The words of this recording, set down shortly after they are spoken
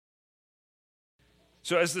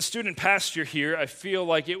So as the student pastor here, I feel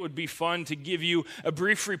like it would be fun to give you a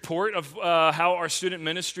brief report of how our student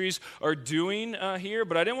ministries are doing here,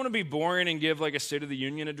 but I didn't want to be boring and give like a State of the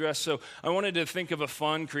Union address, so I wanted to think of a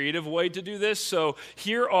fun, creative way to do this. So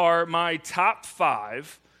here are my top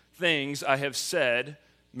 5 things I have said,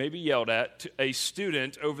 maybe yelled at, to a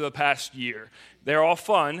student over the past year. They're all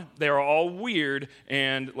fun, they're all weird,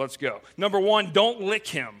 and let's go. Number 1, don't lick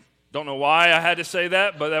him. Don't know why I had to say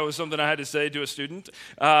that, but that was something I had to say to a student.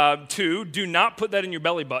 2, do not put that in your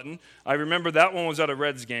belly button. I remember that one was at a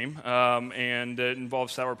Reds game, and it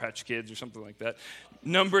involved Sour Patch Kids or something like that.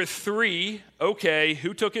 Number 3, okay,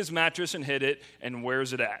 who took his mattress and hid it, and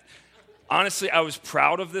where's it at? Honestly, I was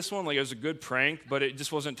proud of this one. Like, it was a good prank, but it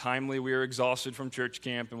just wasn't timely. We were exhausted from church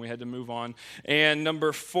camp, and we had to move on. And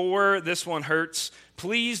number 4, this one hurts.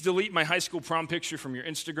 Please delete my high school prom picture from your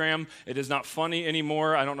Instagram. It is not funny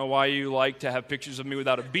anymore. I don't know why you like to have pictures of me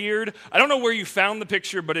without a beard. I don't know where you found the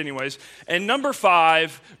picture, but anyways. And number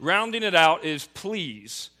 5, rounding it out, is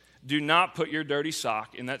please do not put your dirty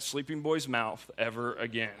sock in that sleeping boy's mouth ever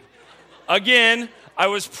again. Again, I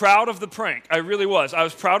was proud of the prank. I really was. I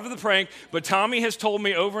was proud of the prank, but Tommy has told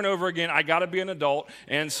me over and over again, I got to be an adult.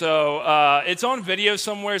 And so it's on video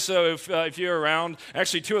somewhere, so if you're around,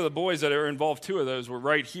 actually 2 of the boys that are involved, 2 of those were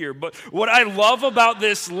right here. But what I love about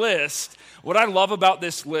this list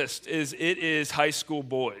is it is high school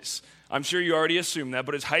boys. I'm sure you already assumed that,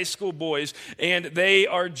 but it's high school boys, and they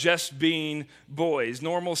are just being boys,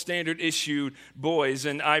 normal, standard issue boys.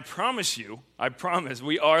 And I promise,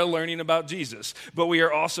 we are learning about Jesus, but we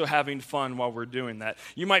are also having fun while we're doing that.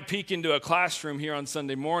 You might peek into a classroom here on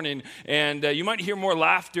Sunday morning, and you might hear more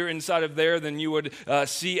laughter inside of there than you would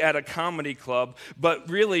see at a comedy club. But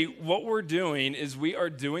really, what we're doing is we are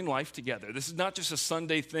doing life together. This is not just a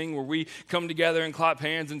Sunday thing where we come together and clap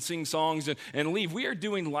hands and sing songs and leave. We are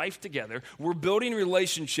doing life together. We're building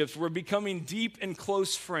relationships. We're becoming deep and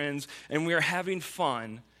close friends, and we are having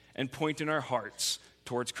fun and pointing our hearts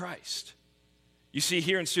towards Christ. You see,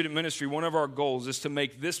 here in student ministry, one of our goals is to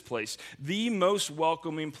make this place the most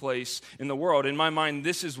welcoming place in the world. In my mind,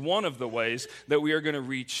 this is one of the ways that we are going to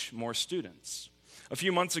reach more students. A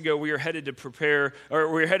few months ago, we were headed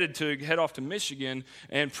to head off to Michigan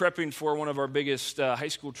and prepping for one of our biggest high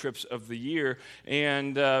school trips of the year.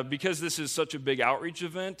 And because this is such a big outreach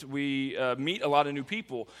event, we meet a lot of new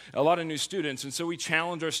people, a lot of new students. And so we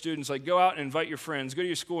challenge our students, like, go out and invite your friends, go to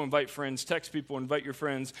your school, invite friends, text people, invite your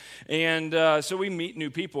friends. And so we meet new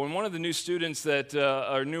people. And one of the new students that,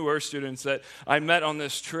 or newer students that I met on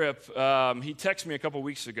this trip, he texted me a couple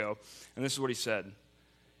weeks ago, and this is what he said.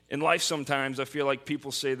 In life, sometimes I feel like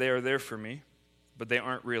people say they are there for me, but they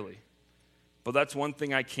aren't really. But that's one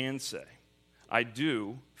thing I can say. I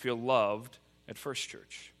do feel loved at First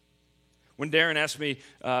Church. When Darren asked me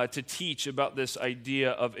to teach about this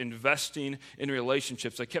idea of investing in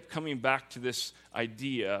relationships, I kept coming back to this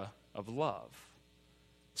idea of love.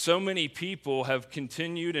 So many people have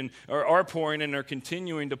continued and are pouring and are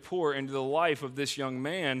continuing to pour into the life of this young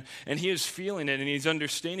man, and he is feeling it and he's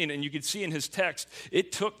understanding it. And you can see in his text,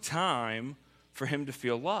 it took time for him to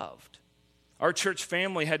feel loved. Our church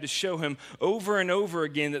family had to show him over and over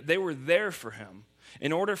again that they were there for him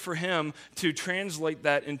in order for him to translate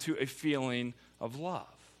that into a feeling of love.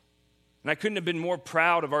 And I couldn't have been more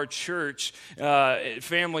proud of our church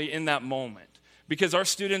family in that moment. Because our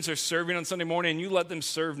students are serving on Sunday morning, and you let them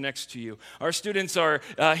serve next to you. Our students are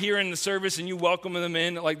here in the service, and you welcome them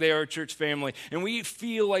in like they are a church family. And we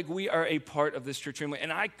feel like we are a part of this church family.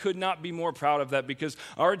 And I could not be more proud of that, because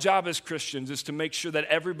our job as Christians is to make sure that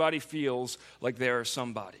everybody feels like they are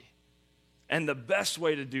somebody. And the best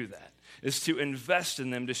way to do that is to invest in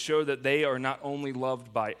them to show that they are not only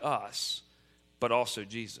loved by us, but also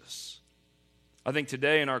Jesus. I think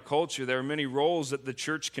today in our culture, there are many roles that the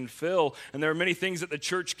church can fill, and there are many things that the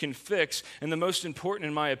church can fix, and the most important,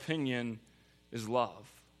 in my opinion, is love.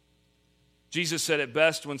 Jesus said it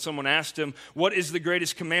best when someone asked him, what is the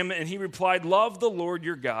greatest commandment? And he replied, love the Lord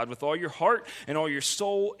your God with all your heart and all your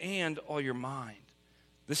soul and all your mind.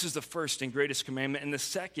 This is the first and greatest commandment, and the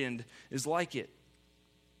second is like it.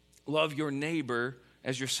 Love your neighbor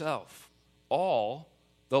as yourself. All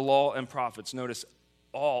the law and prophets, notice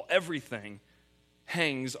everything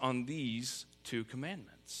hangs on these 2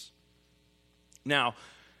 commandments. Now,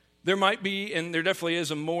 there might be, and there definitely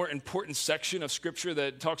is, a more important section of Scripture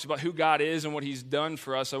that talks about who God is and what He's done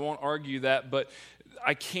for us. I won't argue that, but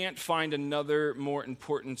I can't find another more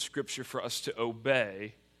important Scripture for us to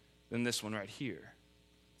obey than this one right here.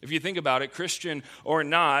 If you think about it, Christian or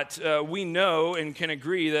not, we know and can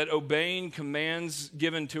agree that obeying commands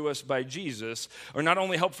given to us by Jesus are not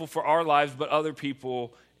only helpful for our lives, but other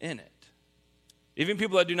people in it. Even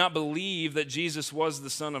people that do not believe that Jesus was the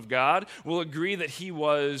Son of God will agree that he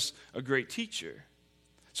was a great teacher.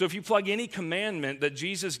 So if you plug any commandment that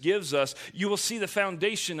Jesus gives us, you will see the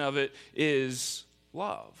foundation of it is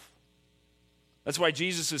love. That's why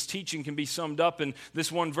Jesus' teaching can be summed up in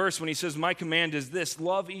this one verse when he says, "My command is this,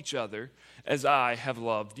 love each other as I have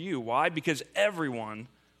loved you." Why? Because everyone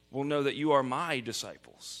will know that you are my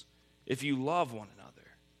disciples if you love one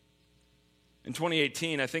another. In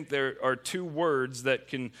 2018, I think there are two words that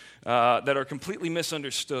are completely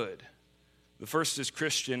misunderstood. The first is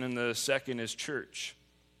Christian and the second is church.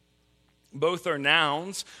 Both are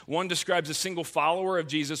nouns. One describes a single follower of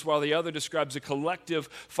Jesus while the other describes a collective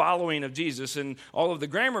following of Jesus. And all of the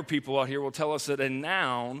grammar people out here will tell us that a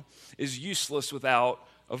noun is useless without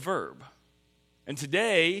a verb. And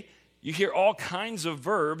today, you hear all kinds of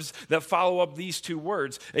verbs that follow up these two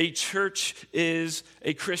words. A church is,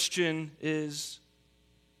 a Christian is.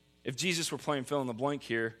 If Jesus were playing fill in the blank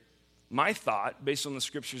here, my thought, based on the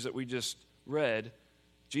scriptures that we just read,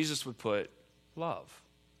 Jesus would put love.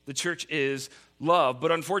 The church is love.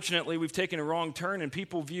 But unfortunately, we've taken a wrong turn and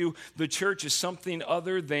people view the church as something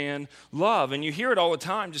other than love. And you hear it all the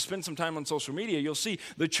time. Just spend some time on social media. You'll see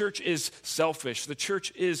the church is selfish. The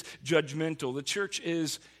church is judgmental. The church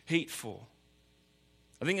is hateful.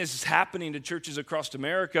 I think this is happening to churches across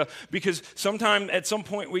America because at some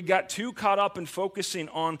point we got too caught up in focusing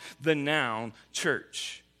on the noun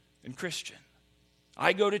church and Christian.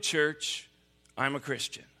 I go to church, I'm a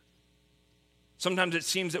Christian. Sometimes it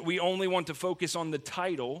seems that we only want to focus on the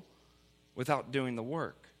title without doing the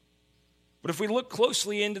work. But if we look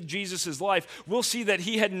closely into Jesus' life, we'll see that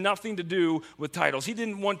he had nothing to do with titles. He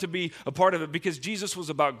didn't want to be a part of it because Jesus was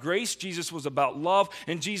about grace, Jesus was about love,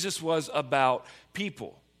 and Jesus was about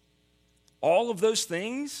people. All of those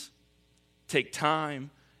things take time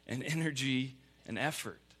and energy and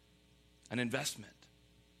effort and investment.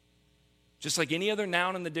 Just like any other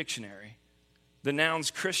noun in the dictionary, the nouns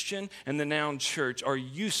Christian and the noun church are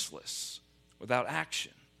useless without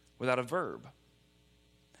action, without a verb.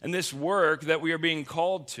 And this work that we are being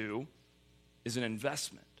called to is an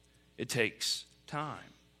investment. It takes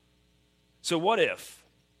time. So what if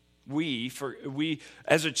we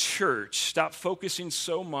as a church stop focusing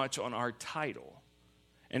so much on our title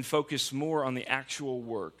and focus more on the actual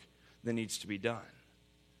work that needs to be done?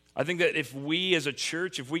 I think that if we as a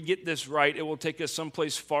church, if we get this right, it will take us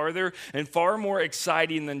someplace farther and far more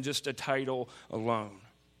exciting than just a title alone.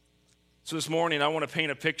 So this morning, I want to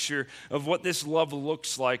paint a picture of what this love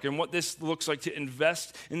looks like and what this looks like to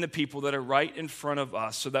invest in the people that are right in front of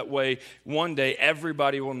us so that way one day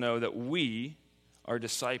everybody will know that we are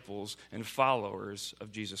disciples and followers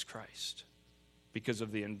of Jesus Christ because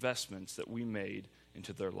of the investments that we made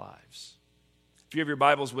into their lives. If you have your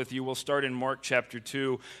Bibles with you, we'll start in Mark chapter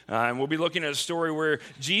 2, and we'll be looking at a story where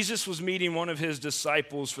Jesus was meeting one of his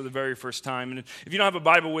disciples for the very first time. And if you don't have a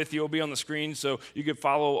Bible with you, it'll be on the screen, so you can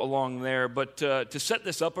follow along there. But to set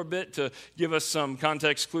this up a bit, to give us some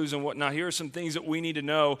context clues and whatnot, here are some things that we need to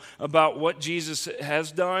know about what Jesus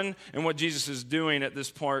has done and what Jesus is doing at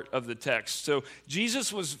this part of the text. So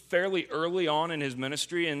Jesus was fairly early on in his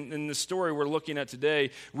ministry, and in the story we're looking at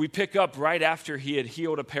today, we pick up right after he had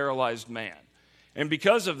healed a paralyzed man. And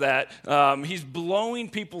because of that, he's blowing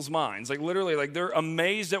people's minds. Literally, they're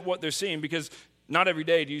amazed at what they're seeing because not every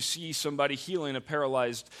day do you see somebody healing a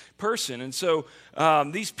paralyzed person. And so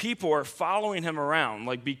these people are following him around,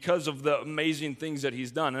 because of the amazing things that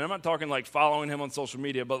he's done. And I'm not talking following him on social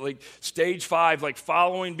media, but stage 5,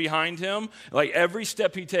 following behind him. Every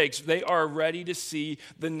step he takes, they are ready to see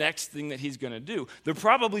the next thing that he's going to do. They're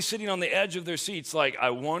probably sitting on the edge of their seats I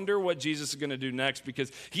wonder what Jesus is going to do next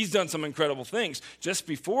because he's done some incredible things. Just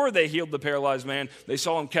before they healed the paralyzed man, they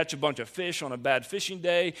saw him catch a bunch of fish on a bad fishing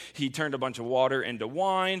day. He turned a bunch of water into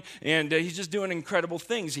wine, and he's just doing incredible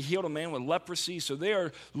things. He healed a man with leprosy, so they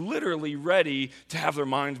are literally ready to have their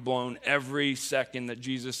minds blown every second that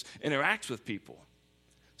Jesus interacts with people.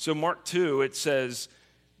 So Mark 2, it says,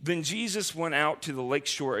 "Then Jesus went out to the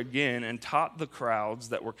lakeshore again and taught the crowds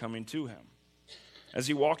that were coming to him. As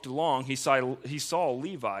he walked along, he saw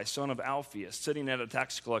Levi, son of Alphaeus, sitting at a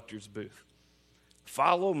tax collector's booth.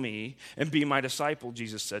 'Follow me and be my disciple,'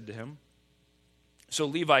 Jesus said to him. So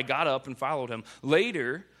Levi got up and followed him.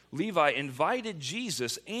 Later, Levi invited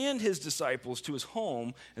Jesus and his disciples to his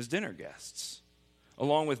home as dinner guests,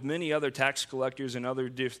 along with many other tax collectors and other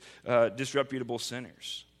disreputable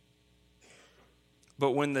sinners.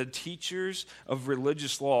 But when the teachers of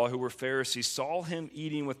religious law, who were Pharisees, saw him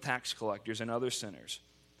eating with tax collectors and other sinners,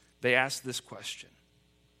 they asked this question: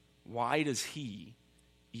 'Why does he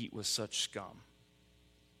eat with such scum?'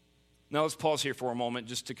 Now let's pause here for a moment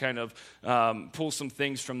just to kind of pull some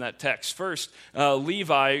things from that text. First,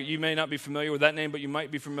 Levi, you may not be familiar with that name, but you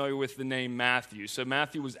might be familiar with the name Matthew. So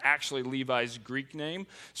Matthew was actually Levi's Greek name.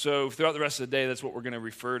 So throughout the rest of the day, that's what we're going to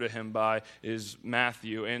refer to him by, is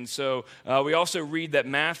Matthew. And so we also read that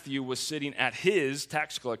Matthew was sitting at his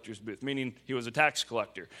tax collector's booth, meaning he was a tax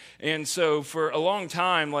collector. And so for a long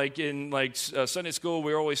time, like in Sunday school,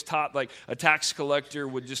 we were always taught like a tax collector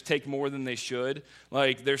would just take more than they should.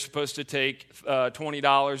 Like they're supposed to take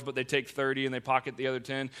 $20, but they take $30 and they pocket the other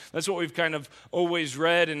 $10. That's what we've kind of always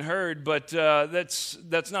read and heard, but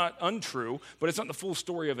that's not untrue, but it's not the full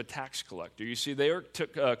story of a tax collector. You see, they were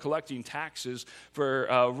collecting taxes for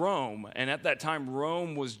Rome, and at that time,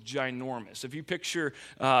 Rome was ginormous. If you picture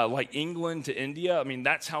like England to India, I mean,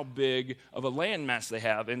 that's how big of a landmass they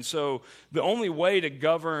have. And so the only way to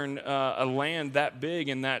govern a land that big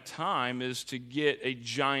in that time is to get a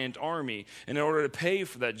giant army. And in order to pay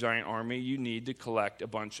for that giant army, you need to collect a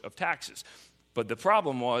bunch of taxes. But the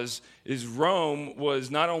problem is Rome was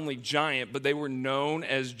not only giant, but they were known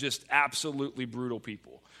as just absolutely brutal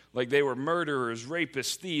people. Like they were murderers,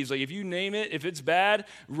 rapists, thieves. Like if you name it, if it's bad,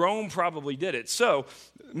 Rome probably did it. So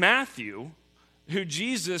Matthew, who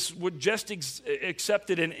Jesus would just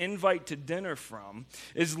accepted an invite to dinner from,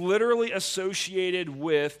 is literally associated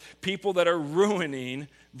with people that are ruining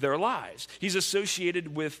their lives. He's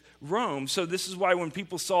associated with Rome. So this is why when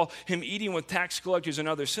people saw him eating with tax collectors and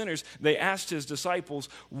other sinners, they asked his disciples,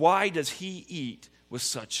 why does he eat with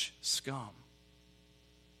such scum?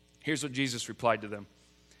 Here's what Jesus replied to them.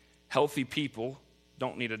 Healthy people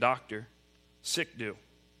don't need a doctor, sick do.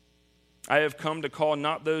 I have come to call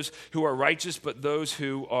not those who are righteous, but those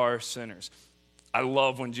who are sinners. I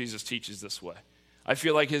love when Jesus teaches this way. I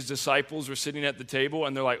feel like his disciples were sitting at the table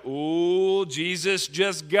and they're like, "Ooh, Jesus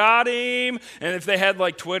just got him." And if they had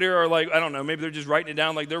like Twitter or like, I don't know, maybe they're just writing it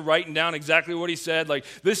down, like they're writing down exactly what he said. Like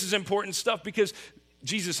this is important stuff because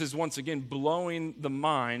Jesus is once again blowing the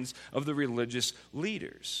minds of the religious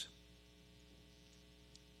leaders.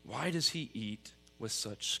 Why does he eat with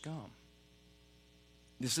such scum?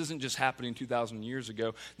 This isn't just happening 2,000 years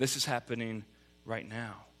ago. This is happening right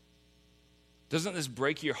now. Doesn't this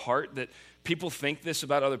break your heart that people think this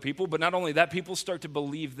about other people? But not only that, people start to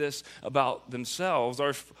believe this about themselves.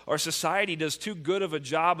 Our society does too good of a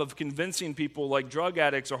job of convincing people like drug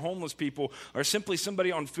addicts or homeless people or simply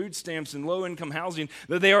somebody on food stamps and low-income housing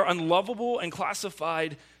that they are unlovable and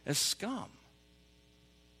classified as scum.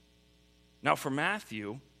 Now for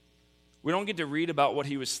Matthew, we don't get to read about what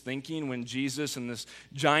he was thinking when Jesus and this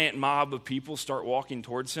giant mob of people start walking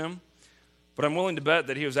towards him. But I'm willing to bet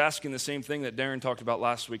that he was asking the same thing that Darren talked about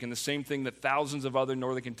last week and the same thing that thousands of other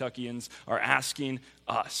Northern Kentuckians are asking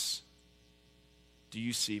us. Do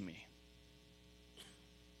you see me?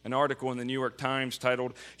 An article in the New York Times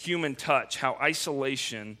titled Human Touch, How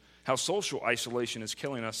Social Isolation is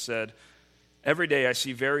Killing Us said, every day I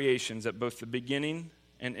see variations at both the beginning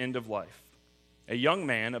and end of life. A young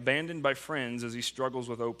man abandoned by friends as he struggles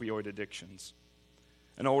with opioid addictions.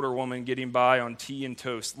 An older woman getting by on tea and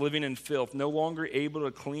toast, living in filth, no longer able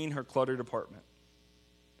to clean her cluttered apartment.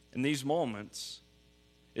 In these moments,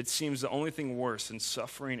 it seems the only thing worse than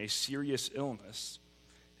suffering a serious illness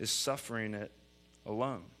is suffering it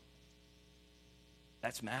alone.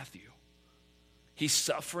 That's Matthew. He's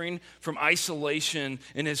suffering from isolation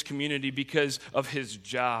in his community because of his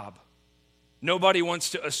job. Nobody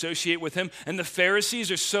wants to associate with him. And the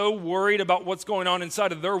Pharisees are so worried about what's going on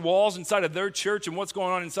inside of their walls, inside of their church, and what's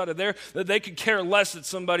going on inside of there, that they could care less that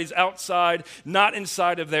somebody's outside, not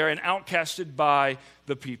inside of there, and outcasted by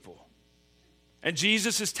the people. And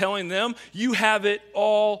Jesus is telling them, you have it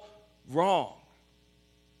all wrong.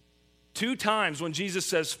 2 times when Jesus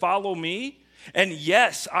says, follow me, and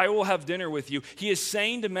yes, I will have dinner with you, he is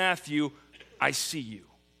saying to Matthew, I see you.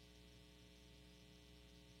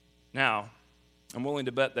 Now, I'm willing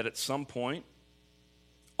to bet that at some point,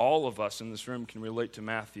 all of us in this room can relate to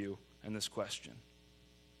Matthew and this question.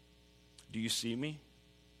 Do you see me?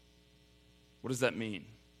 What does that mean?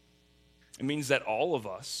 It means that all of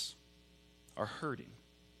us are hurting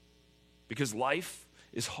because life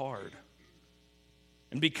is hard.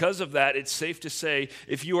 And because of that, it's safe to say,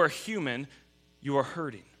 if you are human, you are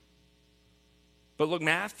hurting. But look,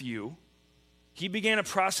 Matthew, he began a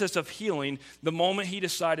process of healing the moment he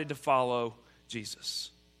decided to follow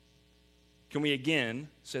Jesus. Can we again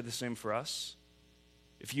say the same for us?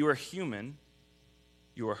 If you are human,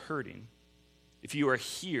 you are hurting. If you are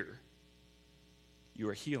here, you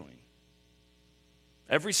are healing.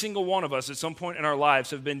 Every single one of us at some point in our lives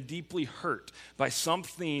have been deeply hurt by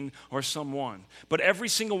something or someone. But every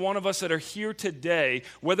single one of us that are here today,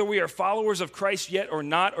 whether we are followers of Christ yet or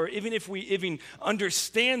not, or even if we even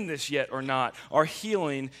understand this yet or not, are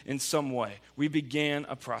healing in some way. We began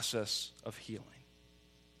a process of healing.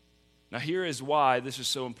 Now here is why this is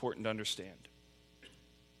so important to understand.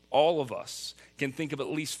 All of us can think of at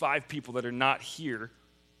least 5 people that are not here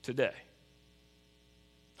today.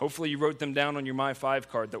 Hopefully you wrote them down on your My 5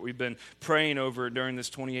 card that we've been praying over during this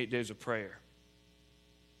 28 days of prayer.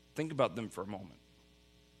 Think about them for a moment.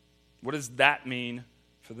 What does that mean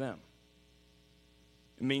for them?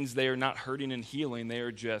 It means they are not hurting and healing, they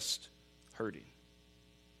are just hurting.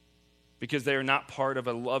 Because they are not part of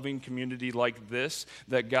a loving community like this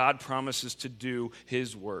that God promises to do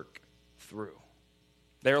his work through.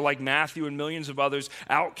 They are like Matthew and millions of others,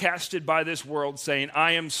 outcasted by this world, saying,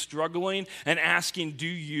 I am struggling, and asking, do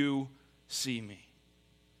you see me?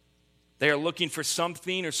 They are looking for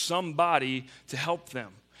something or somebody to help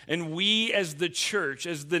them. And we as the church,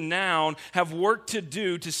 as the noun, have work to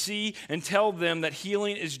do to see and tell them that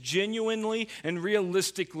healing is genuinely and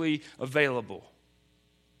realistically available.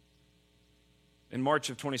 In March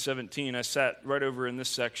of 2017, I sat right over in this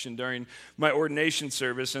section during my ordination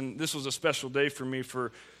service, and this was a special day for me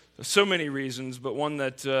for so many reasons, but one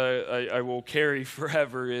that I will carry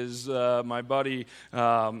forever is my buddy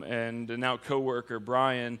and now co-worker,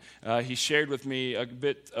 Brian. He shared with me a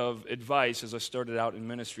bit of advice as I started out in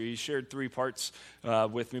ministry. He shared 3 parts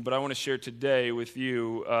with me, but I want to share today with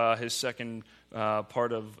you his second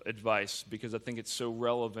part of advice, because I think it's so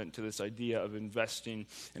relevant to this idea of investing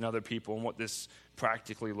in other people and what this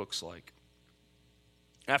practically looks like.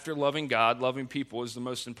 After loving God, loving people is the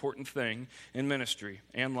most important thing in ministry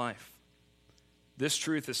and life. This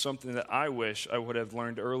truth is something that I wish I would have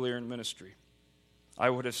learned earlier in ministry.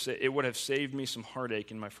 It would have saved me some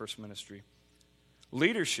heartache in my first ministry.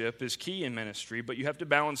 Leadership is key in ministry, but you have to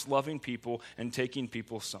balance loving people and taking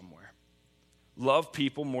people somewhere. Love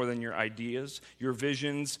people more than your ideas, your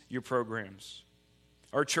visions, your programs.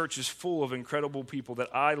 Our church is full of incredible people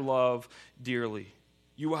that I love dearly.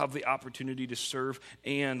 You will have the opportunity to serve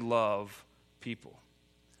and love people.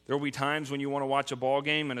 There will be times when you want to watch a ball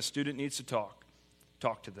game and a student needs to talk.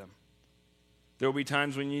 Talk to them. There will be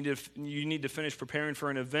times when you need to finish preparing for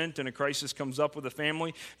an event and a crisis comes up with a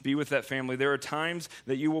family. Be with that family. There are times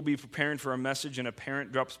that you will be preparing for a message and a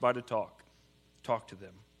parent drops by to talk. Talk to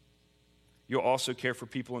them. You'll also care for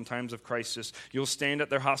people in times of crisis. You'll stand at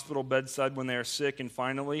their hospital bedside when they are sick, and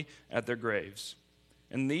finally at their graves.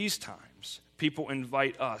 In these times, people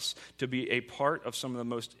invite us to be a part of some of the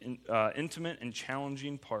most intimate and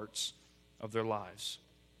challenging parts of their lives.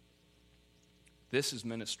 This is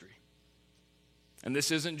ministry. And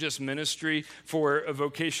this isn't just ministry for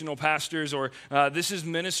vocational pastors, or this is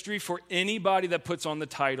ministry for anybody that puts on the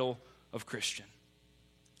title of Christian.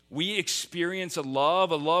 We experience a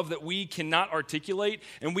love that we cannot articulate,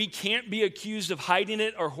 and we can't be accused of hiding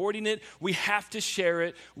it or hoarding it. We have to share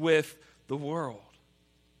it with the world.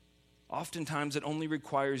 Oftentimes, it only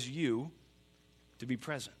requires you to be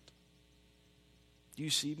present. Do you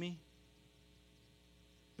see me?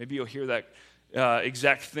 Maybe you'll hear that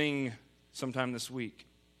exact thing sometime this week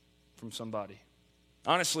from somebody.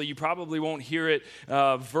 Honestly, you probably won't hear it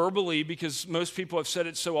verbally, because most people have said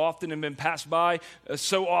it so often and been passed by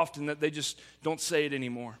so often that they just don't say it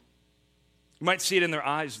anymore. You might see it in their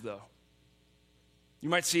eyes, though. You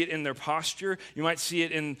might see it in their posture. You might see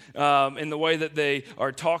it in the way that they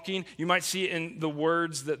are talking. You might see it in the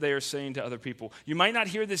words that they are saying to other people. You might not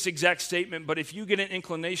hear this exact statement, but if you get an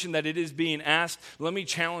inclination that it is being asked, let me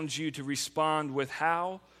challenge you to respond with,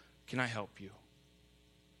 how can I help you?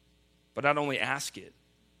 But not only ask it,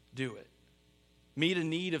 do it. Meet a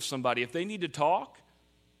need of somebody. If they need to talk,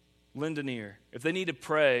 lend an ear. If they need to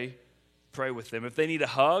pray, pray with them. If they need a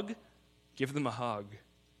hug, give them a hug.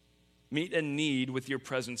 Meet a need with your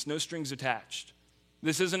presence, no strings attached.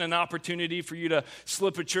 This isn't an opportunity for you to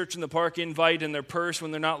slip a church in the park invite in their purse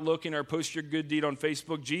when they're not looking, or post your good deed on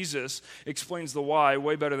Facebook. Jesus explains the why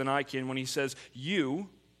way better than I can when he says, you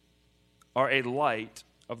are a light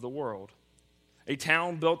of the world. A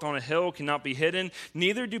town built on a hill cannot be hidden.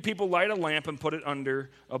 Neither do people light a lamp and put it under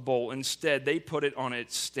a bowl. Instead, they put it on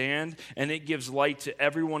its stand, and it gives light to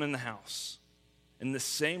everyone in the house. In the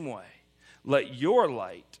same way, let your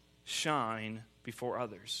light shine before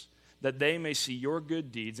others, that they may see your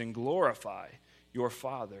good deeds and glorify your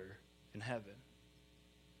Father in heaven.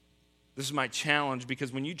 This is my challenge,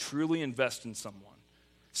 because when you truly invest in someone,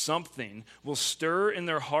 something will stir in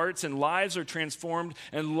their hearts and lives are transformed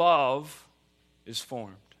and love is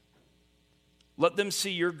formed. Let them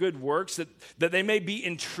see your good works, that they may be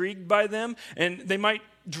intrigued by them, and they might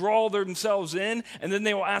draw themselves in, and then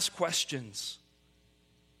they will ask questions.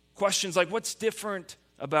 Questions like, what's different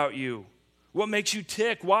about you? What makes you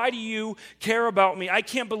tick? Why do you care about me? I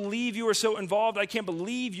can't believe you are so involved. I can't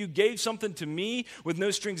believe you gave something to me with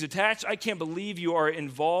no strings attached. I can't believe you are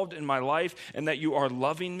involved in my life and that you are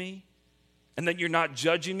loving me and that you're not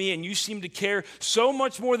judging me and you seem to care so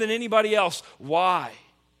much more than anybody else. Why?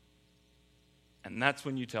 And that's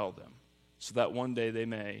when you tell them so that one day they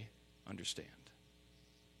may understand.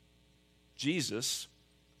 Jesus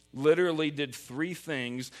literally did 3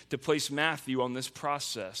 things to place Matthew on this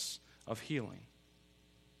process of healing.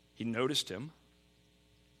 He noticed him,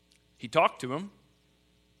 he talked to him,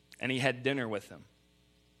 and he had dinner with him.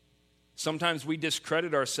 Sometimes we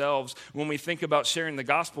discredit ourselves when we think about sharing the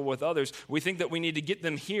gospel with others. We think that we need to get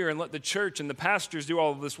them here and let the church and the pastors do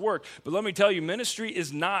all of this work. But let me tell you, ministry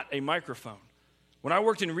is not a microphone. When I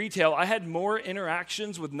worked in retail, I had more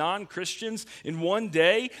interactions with non-Christians in one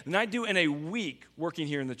day than I do in a week working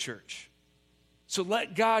here in the church. So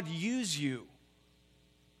let God use you.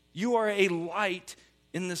 You are a light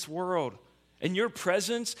in this world, and your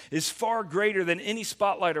presence is far greater than any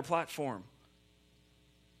spotlight or platform.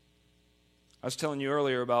 I was telling you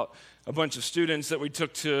earlier about a bunch of students that we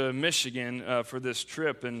took to Michigan for this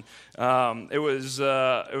trip, and it was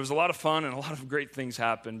a lot of fun and a lot of great things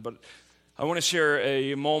happened. But I want to share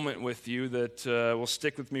a moment with you that will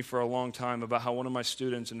stick with me for a long time about how one of my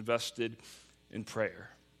students invested in prayer.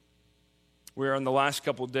 We were on the last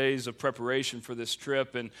couple of days of preparation for this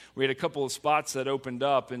trip, and we had a couple of spots that opened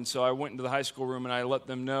up, and so I went into the high school room and I let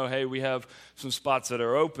them know, hey, we have some spots that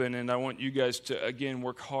are open, and I want you guys to, again,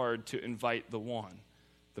 work hard to invite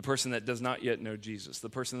the person that does not yet know Jesus, the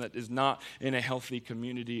person that is not in a healthy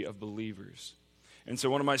community of believers. And so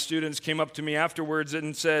one of my students came up to me afterwards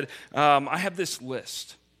and said, I have this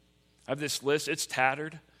list. It's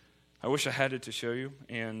tattered. I wish I had it to show you,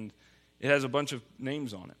 and it has a bunch of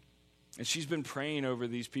names on it. And she's been praying over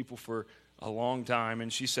these people for a long time.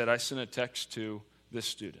 And she said, I sent a text to this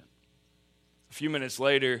student. A few minutes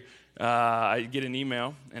later, I get an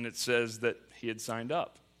email, and it says that he had signed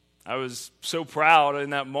up. I was so proud in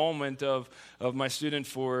that moment of my student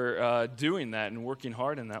for doing that and working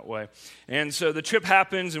hard in that way. And so the trip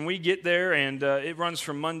happens, and we get there, and it runs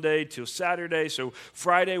from Monday till Saturday. So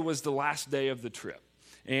Friday was the last day of the trip.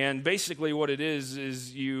 And basically what it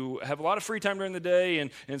is you have a lot of free time during the day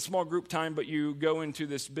and small group time, but you go into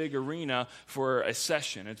this big arena for a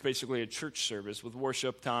session. It's basically a church service with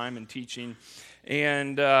worship time and teaching.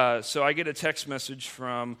 And so I get a text message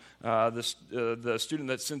from the student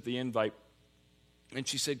that sent the invite. And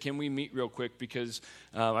she said, can we meet real quick because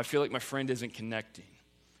I feel like my friend isn't connecting.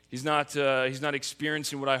 He's not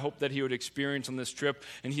experiencing what I hope that he would experience on this trip,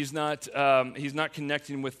 and he's not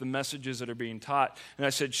connecting with the messages that are being taught. And I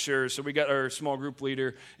said, sure. So we got our small group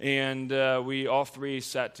leader, and we all 3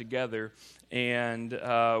 sat together, and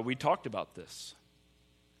we talked about this.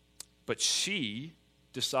 But she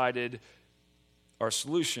decided our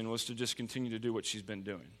solution was to just continue to do what she's been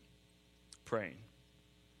doing, praying.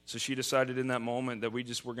 So she decided in that moment that we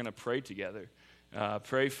just were going to pray together.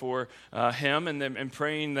 Pray for him and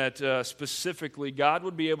praying that specifically God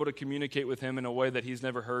would be able to communicate with him in a way that he's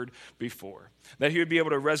never heard before. That he would be able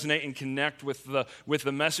to resonate and connect with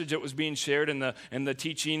the message that was being shared and the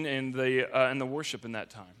teaching and the worship in that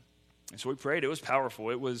time. And so we prayed. It was powerful.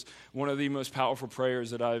 It was one of the most powerful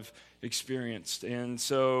prayers that I've experienced. And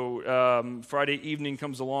so Friday evening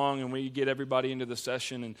comes along, and we get everybody into the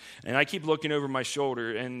session. And I keep looking over my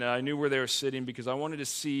shoulder, and I knew where they were sitting because I wanted to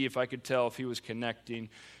see if I could tell if he was connecting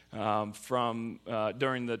from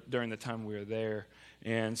during the time we were there.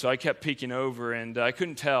 And so I kept peeking over, and I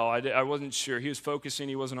couldn't tell. I wasn't sure. He was focusing.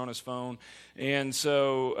 He wasn't on his phone. And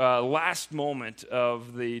so last moment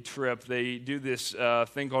of the trip, they do this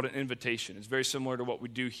thing called an invitation. It's very similar to what we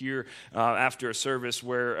do here after a service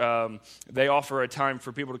where they offer a time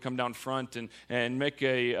for people to come down front and make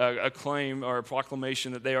a claim or a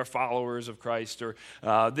proclamation that they are followers of Christ. Or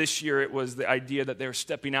this year it was the idea that they're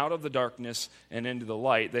stepping out of the darkness and into the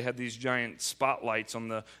light. They had these giant spotlights on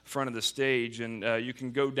the front of the stage, and you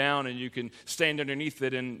can go down and you can stand underneath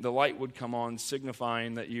it, and the light would come on,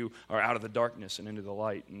 signifying that you are out of the darkness and into the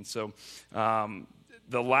light. And so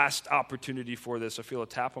the last opportunity for this, I feel a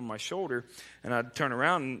tap on my shoulder, and I turn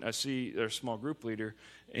around and I see their small group leader,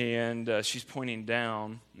 and she's pointing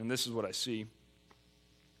down, and this is what I see.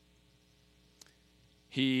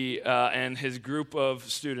 he and his group of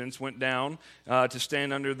students went down to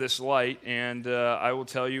stand under this light, and I will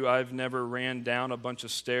tell you, I've never ran down a bunch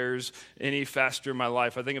of stairs any faster in my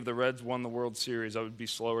life. I think if the Reds won the World Series, I would be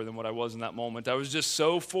slower than what I was in that moment. I was just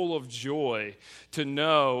so full of joy to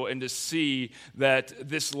know and to see that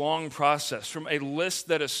this long process, from a list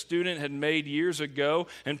that a student had made years ago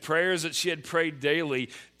and prayers that she had prayed daily,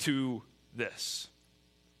 to this.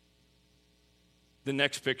 The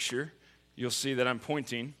next picture, you'll see that I'm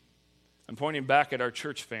pointing back at our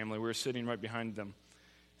church family. We're sitting right behind them.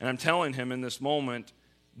 And I'm telling him in this moment,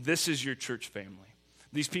 this is your church family.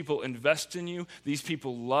 These people invest in you. These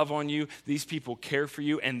people love on you. These people care for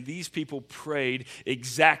you. And these people prayed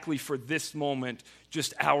exactly for this moment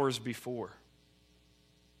just hours before.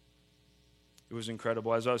 It was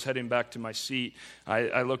incredible. As I was heading back to my seat,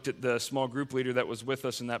 I looked at the small group leader that was with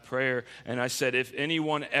us in that prayer, and I said, if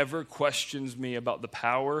anyone ever questions me about the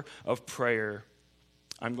power of prayer,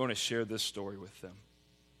 I'm going to share this story with them.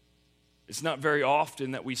 It's not very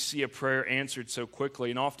often that we see a prayer answered so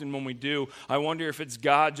quickly, and often when we do, I wonder if it's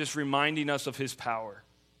God just reminding us of his power.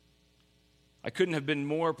 I couldn't have been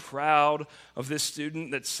more proud of this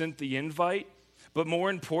student that sent the invite, but more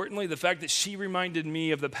importantly, the fact that she reminded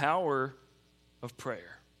me of the power of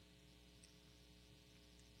prayer.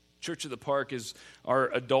 Church of the Park is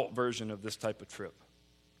our adult version of this type of trip.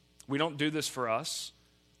 We don't do this for us.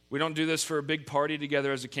 We don't do this for a big party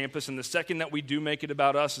together as a campus, and the second that we do make it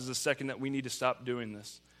about us is the second that we need to stop doing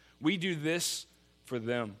this. We do this for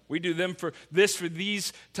them. We do them for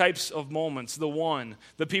these types of moments,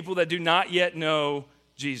 the people that do not yet know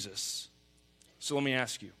Jesus. So let me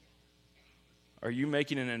ask you, are you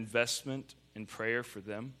making an investment in prayer for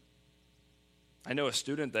them? I know a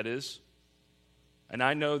student that is, and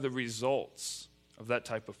I know the results of that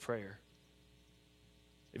type of prayer.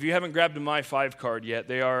 If you haven't grabbed a My 5 card yet,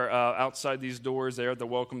 they are outside these doors. They are at the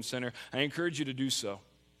Welcome Center. I encourage you to do so.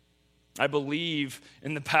 I believe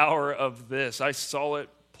in the power of this. I saw it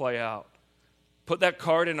play out. Put that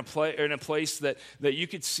card in a place that you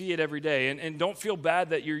could see it every day. And don't feel bad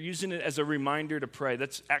that you're using it as a reminder to pray.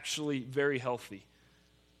 That's actually very healthy.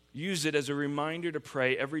 Use it as a reminder to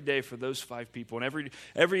pray every day for those 5 people. And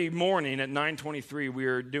every morning at 9:23, we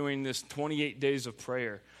are doing this 28 days of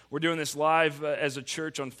prayer. We're doing this live as a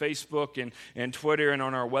church on Facebook and Twitter and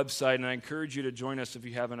on our website. And I encourage you to join us if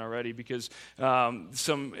you haven't already, because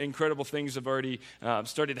some incredible things have already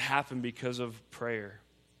started to happen because of prayer.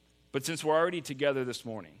 But since we're already together this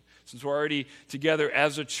morning, since we're already together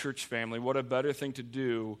as a church family, what a better thing to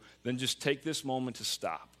do than just take this moment to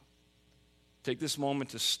stop. Take this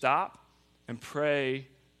moment to stop and pray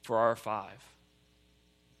for our 5.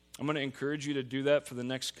 I'm going to encourage you to do that for the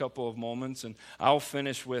next couple of moments, and I'll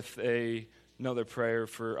finish with another prayer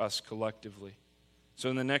for us collectively.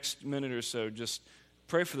 So in the next minute or so, just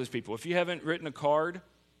pray for those people. If you haven't written a card,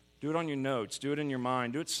 do it on your notes. Do it in your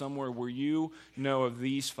mind. Do it somewhere where you know of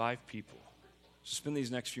these 5 people. So spend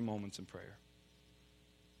these next few moments in prayer.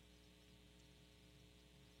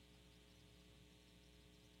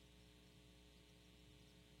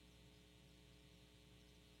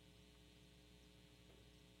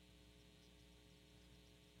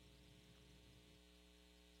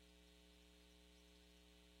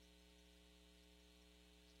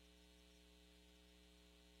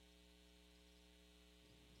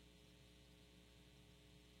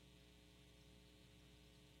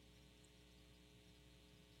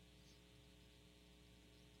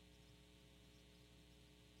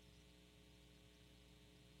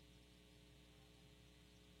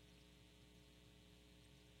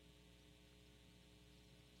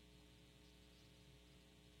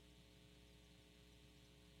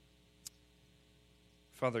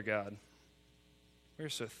 Father God, we're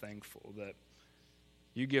so thankful that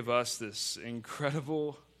you give us this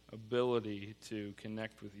incredible ability to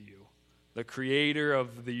connect with you, the creator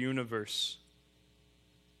of the universe.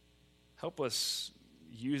 Help us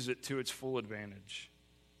use it to its full advantage.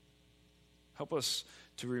 Help us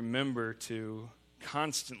to remember to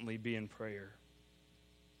constantly be in prayer.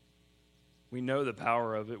 We know the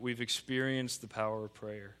power of it. We've experienced the power of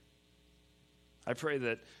prayer. I pray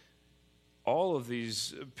that all of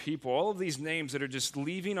these people, all of these names that are just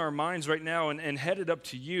leaving our minds right now and headed up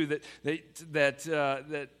to you,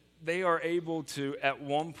 that they are able to, at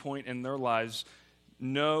one point in their lives,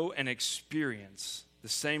 know and experience the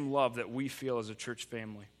same love that we feel as a church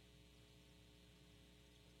family.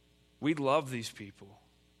 We love these people.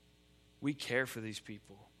 We care for these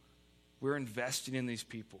people. We're investing in these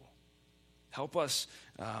people. Help us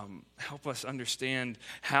understand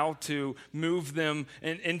how to move them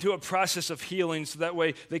into a process of healing so that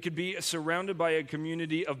way they could be surrounded by a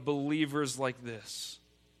community of believers like this.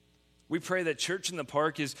 We pray that Church in the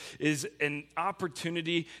Park is an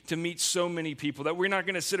opportunity to meet so many people, that we're not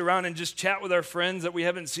going to sit around and just chat with our friends that we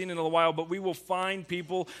haven't seen in a while, but we will find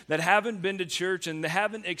people that haven't been to church and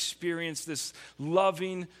haven't experienced this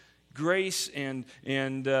loving grace and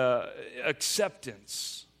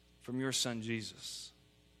acceptance from your Son, Jesus.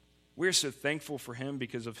 We're so thankful for him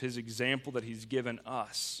because of his example that he's given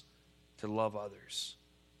us to love others.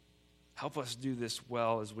 Help us do this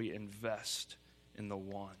well as we invest in the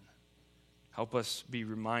one. Help us be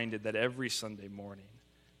reminded that every Sunday morning,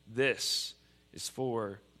 this is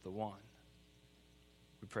for the one.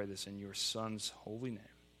 We pray this in your Son's holy name.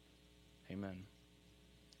 Amen.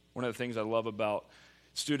 One of the things I love about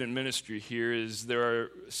student ministry here is there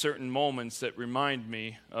are certain moments that remind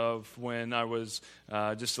me of when I was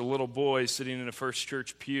just a little boy sitting in a First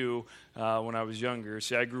Church pew when I was younger.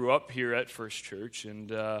 See, I grew up here at First Church,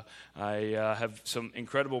 and I have some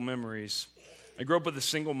incredible memories. I grew up with a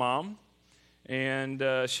single mom, and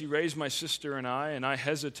she raised my sister and I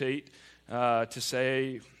hesitate to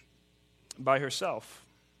say by herself.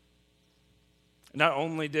 Not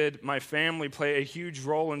only did my family play a huge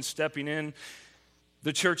role in stepping in,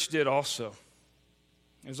 the church did also.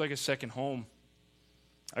 It was like a second home.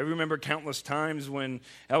 I remember countless times when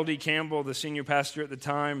L.D. Campbell, the senior pastor at the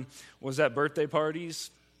time, was at birthday parties,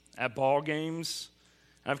 at ball games.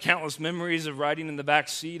 I have countless memories of riding in the back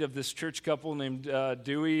seat of this church couple named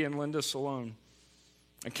Dewey and Linda Salone.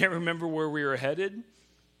 I can't remember where we were headed,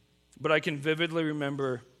 but I can vividly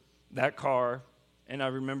remember that car, and I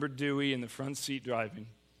remember Dewey in the front seat driving.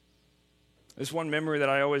 This one memory that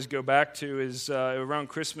I always go back to is around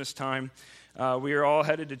Christmas time. We were all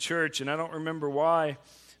headed to church, and I don't remember why,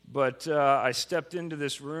 but I stepped into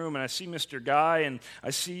this room, and I see Mr. Guy, and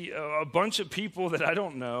I see a bunch of people that I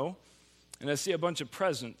don't know, and I see a bunch of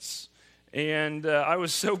presents. And I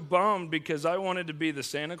was so bummed because I wanted to be the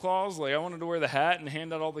Santa Claus. Like, I wanted to wear the hat and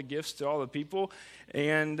hand out all the gifts to all the people,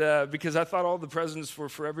 and because I thought all the presents were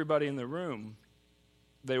for everybody in the room.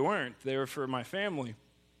 They weren't. They were for my family.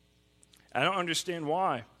 I don't understand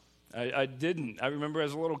why. I didn't. I remember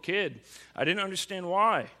as a little kid, I didn't understand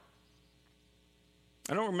why.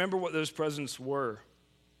 I don't remember what those presents were,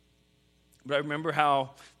 but I remember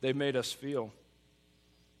how they made us feel.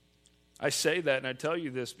 I say that and I tell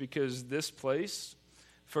you this because this place,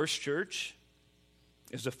 First Church,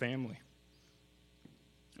 is a family.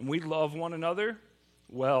 And we love one another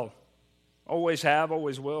well. Always have,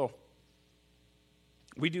 always will.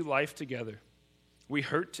 We do life together. We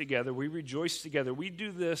hurt together. We rejoice together. We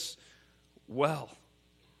do this well.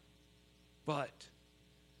 But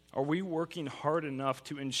are we working hard enough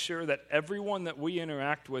to ensure that everyone that we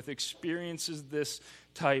interact with experiences this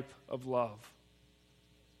type of love?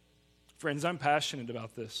 Friends, I'm passionate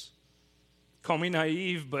about this. Call me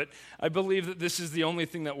naive, but I believe that this is the only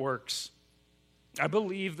thing that works. I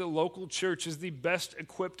believe the local church is the best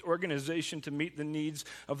equipped organization to meet the needs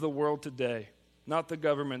of the world today, not the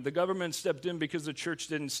government. The government stepped in because the church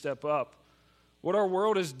didn't step up. What our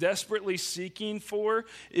world is desperately seeking for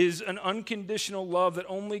is an unconditional love that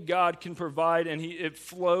only God can provide, and it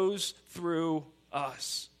flows through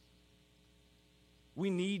us.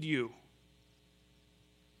 We need you.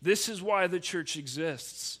 This is why the church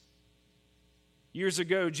exists. Years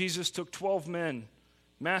ago, Jesus took 12 men,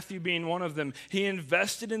 Matthew being one of them. He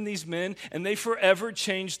invested in these men, and they forever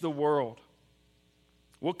changed the world.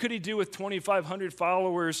 What could he do with 2,500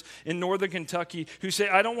 followers in northern Kentucky who say,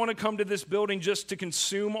 I don't want to come to this building just to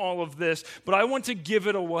consume all of this, but I want to give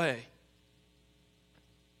it away?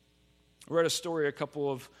 I read a story a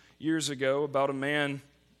couple of years ago about a man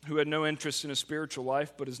who had no interest in a spiritual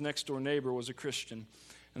life, but his next-door neighbor was a Christian.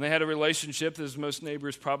 And they had a relationship, as most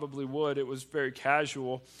neighbors probably would. It was very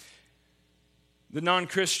casual. The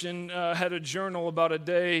non-Christian had a journal about a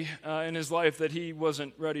day in his life that he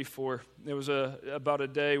wasn't ready for. It was about a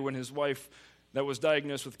day when his wife that was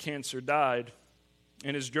diagnosed with cancer died.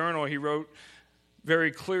 In his journal, he wrote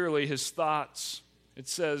very clearly his thoughts. It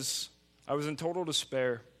says, I was in total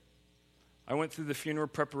despair. I went through the funeral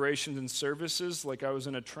preparations and services like I was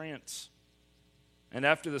in a trance. And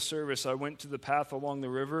after the service, I went to the path along the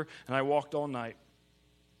river, and I walked all night.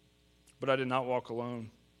 But I did not walk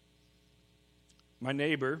alone. My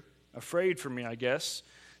neighbor, afraid for me, I guess,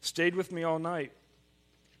 stayed with me all night.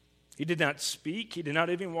 He did not speak. He did not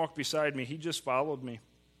even walk beside me. He just followed me.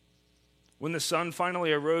 When the sun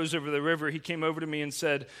finally arose over the river, he came over to me and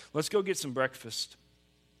said, let's go get some breakfast.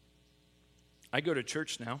 I go to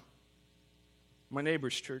church now, my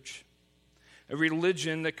neighbor's church. A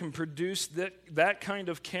religion that can produce that kind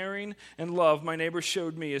of caring and love my neighbor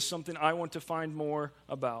showed me is something I want to find more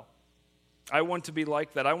about. I want to be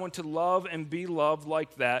like that. I want to love and be loved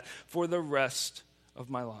like that for the rest of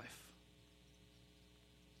my life.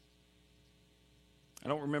 I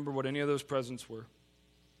don't remember what any of those presents were,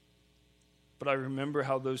 but I remember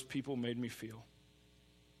how those people made me feel.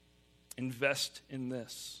 Invest in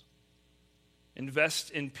this.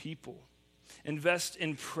 Invest in people. Invest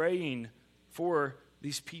in praying for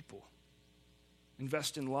these people.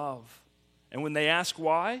 Invest in love. And when they ask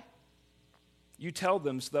why, you tell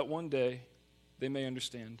them so that one day they may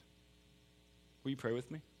understand. Will you pray with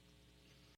me?